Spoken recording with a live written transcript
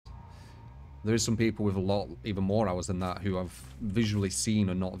There is some people with a lot, even more hours than that, who I've visually seen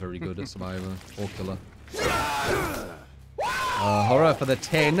are not very good at Survivor or Killer. Horror for the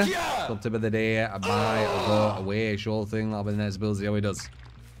 10. Top tip of the day. I buy or go away. Sure thing. I'll be the next build. See how he does.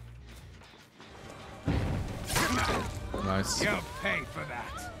 Nice. You'll pay for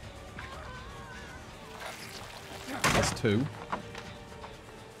that. That's 2.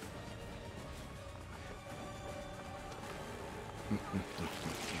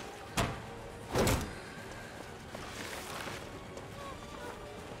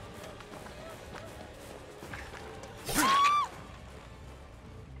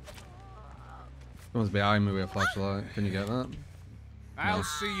 Someone's behind me with a flashlight. Can you get that? I'll No.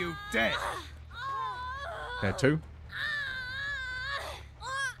 see you dead. Okay, 2.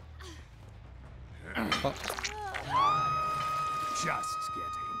 Oh, Just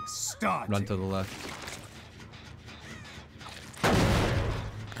getting started. run to the left.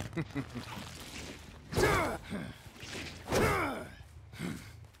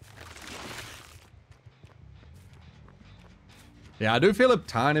 Yeah, I do feel a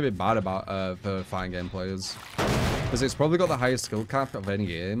tiny bit bad about for fighting game players. Because it's probably got the highest skill cap of any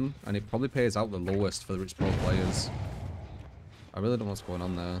game, and it probably pays out the lowest for its pro players. I really don't know what's going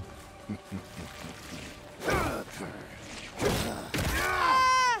on there.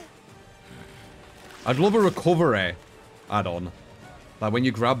 I'd love a recovery add-on. Like when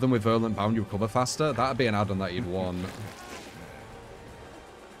you grab them with Virulent Bound, you recover faster. That'd be an add-on that you'd want.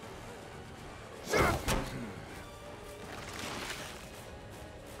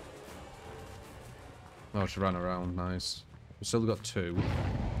 Oh, she ran around. Nice. We've still got 2.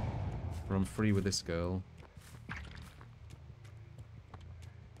 Run free with this girl.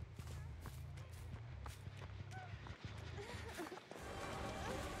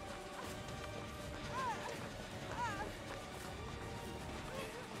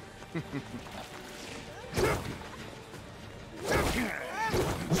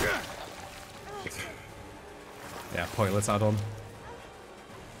 Yeah, pointless add-on.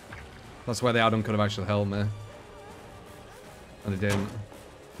 That's where the add-on could have actually helped me. And it didn't.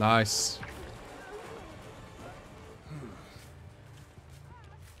 Nice.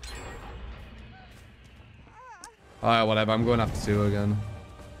 Alright, whatever. I'm going after 2 again.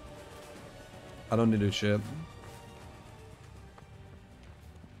 I don't need to do shit.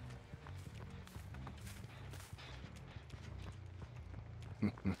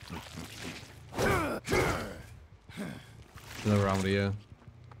 Another round here.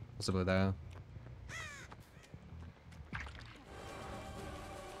 Possibly there.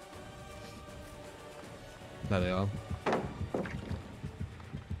 There they are.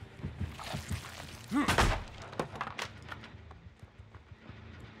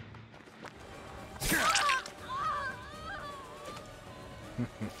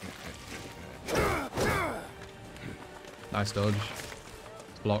 Nice dodge.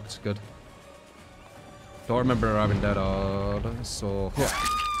 It's blocked. Good. Don't remember her having dead hard, so yeah.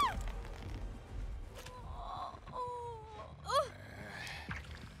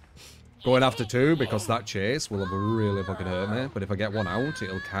 Going after 2 because that chase will have really fucking hurt me. But if I get 1 out,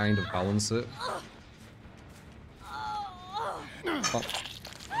 it'll kind of balance it. Oh.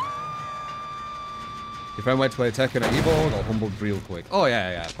 Your friend went to play Tekken at Evo, got humbled real quick. Oh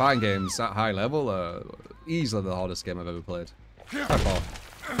yeah, yeah. Fighting games at high level are easily the hardest game I've ever played. Step off.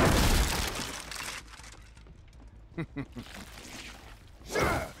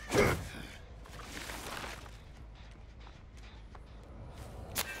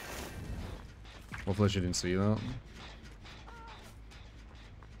 Hopefully she didn't see that.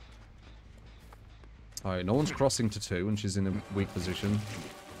 Alright, no one's crossing to 2 and she's in a weak position.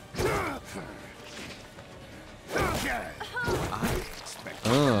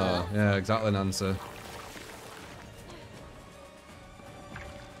 Oh, yeah, exactly an answer.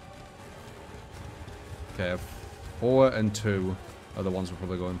 Okay, 4 and 2 are the ones we're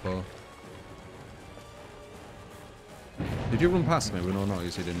probably going for. Did you run past me with no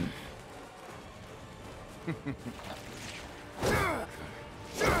noise? You didn't.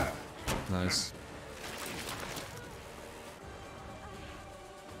 Nice.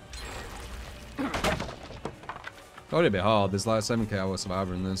 Got it a bit hard. There's like 7k hour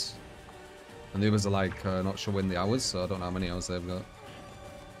survivor in this. And the others are like not showing the hours, so I don't know how many hours they've got.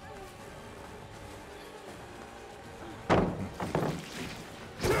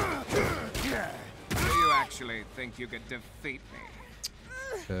 Do you actually think you could defeat me?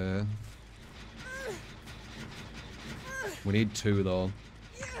 Okay. We need 2 though.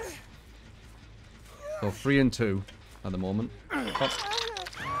 So 3 and 2 at the moment. Oh.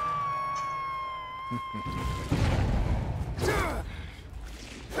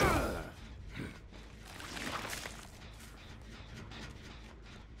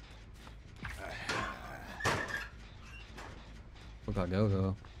 that girl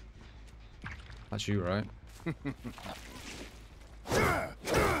go? That's you, right?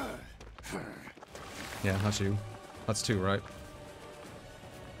 Yeah, that's you. That's 2, right?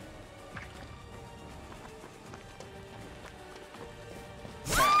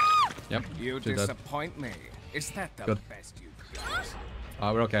 Yep. You disappoint me. Is that the Good. best you got?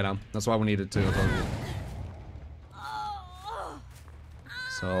 Alright, we're okay now. That's why we needed 2.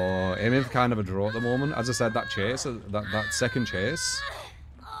 So, aiming for kind of a draw at the moment. As I said, that chase, that second chase,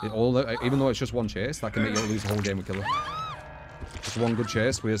 even though it's just 1 chase, that can make you lose the whole game with killer. Just 1 good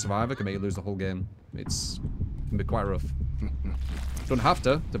chase with a survivor can make you lose the whole game. It can be quite rough. Don't have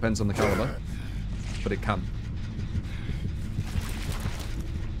to, depends on the caliber, but it can.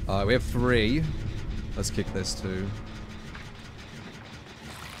 We have 3. Let's kick this too.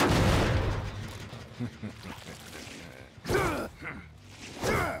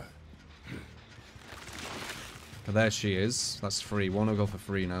 There she is. That's 3. One will go for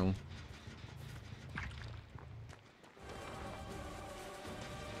 3 now.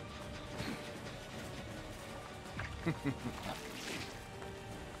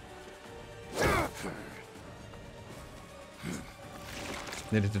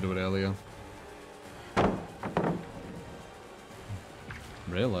 Needed to do it earlier.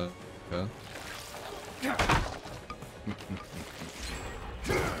 Really? Okay.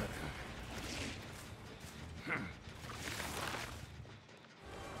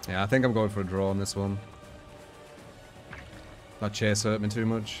 Yeah, I think I'm going for a draw on this one. That chase hurt me too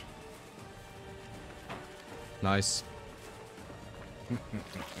much. Nice. You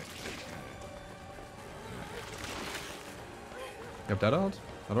have dead hard?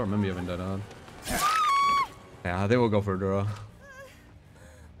 I don't remember you having dead hard. Yeah, I think we'll go for a draw.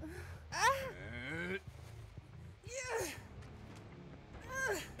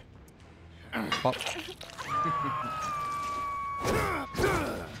 Pop.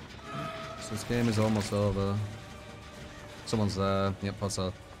 So this game is almost over. Someone's there. Yep, what's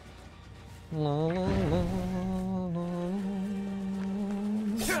up?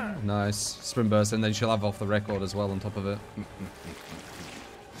 Nice. Sprint burst, and then she'll have off the record as well on top of it.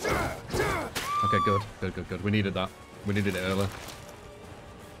 Okay, good. Good, good, good. We needed that. We needed it early.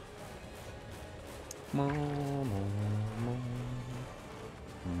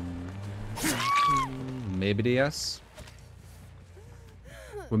 Maybe DS.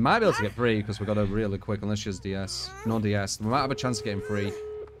 We might be able to get 3 because we got her really quick, unless she has DS. No DS. We might have a chance of getting 3.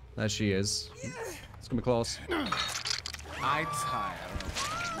 There she is. It's gonna be close. I tire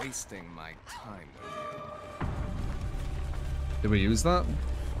of wasting my time with you. Did we use that?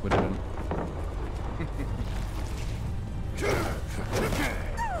 We didn't.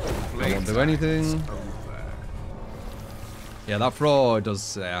 I won't do anything. Yeah, that throw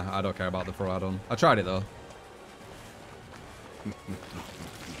does. Yeah, I don't care about the throw add-on. I tried it though.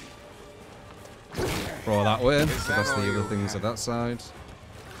 Throw that way. So that's the other things at that side.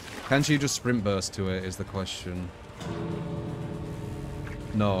 Can she just sprint burst to it? Is the question.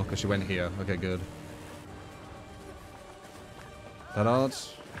 No, because she went here. Okay, good. That hard?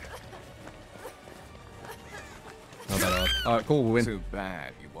 Not that hard. Alright, cool, we win. Too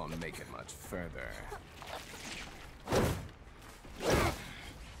bad you won't make it much further.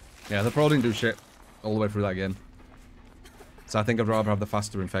 Yeah, the pro didn't do shit all the way through that game. So I think I'd rather have the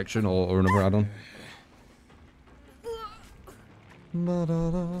faster infection or another add-on.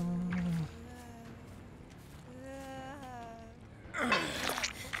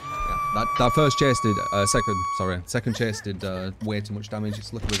 That first chase did, second chase did way too much damage.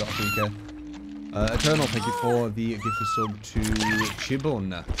 It's lucky we got a 3k. Eternal, thank you for the gift of sub to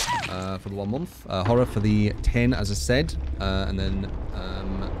Chibun for the 1 month. Horror for the 10, as I said. And then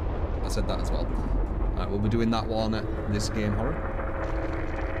I said that as well. We'll be doing that one this game, Horror.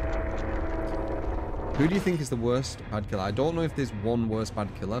 Who do you think is the worst bad killer? I don't know if there's one worst bad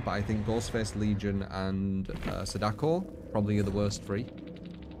killer, but I think Ghostface, Legion, and Sadako probably are the worst 3.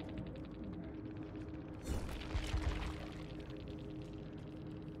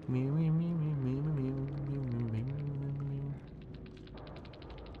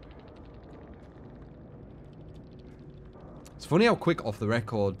 It's funny how quick Off the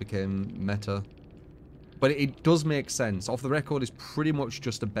Record became meta. But it does make sense. Off the Record is pretty much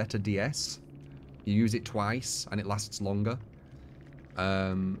just a better DS. You use it twice and it lasts longer.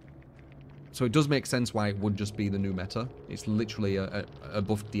 So it does make sense why it would just be the new meta. It's literally a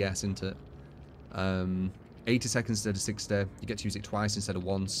buffed DS, isn't it? 80 seconds instead of 60. You get to use it twice instead of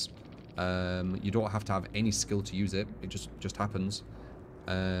once. You don't have to have any skill to use it. It just happens.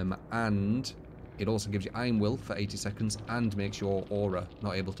 And it also gives you Iron Will for 80 seconds and makes your aura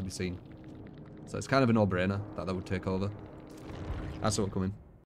not able to be seen. So it's kind of a no-brainer that would take over. I saw it coming.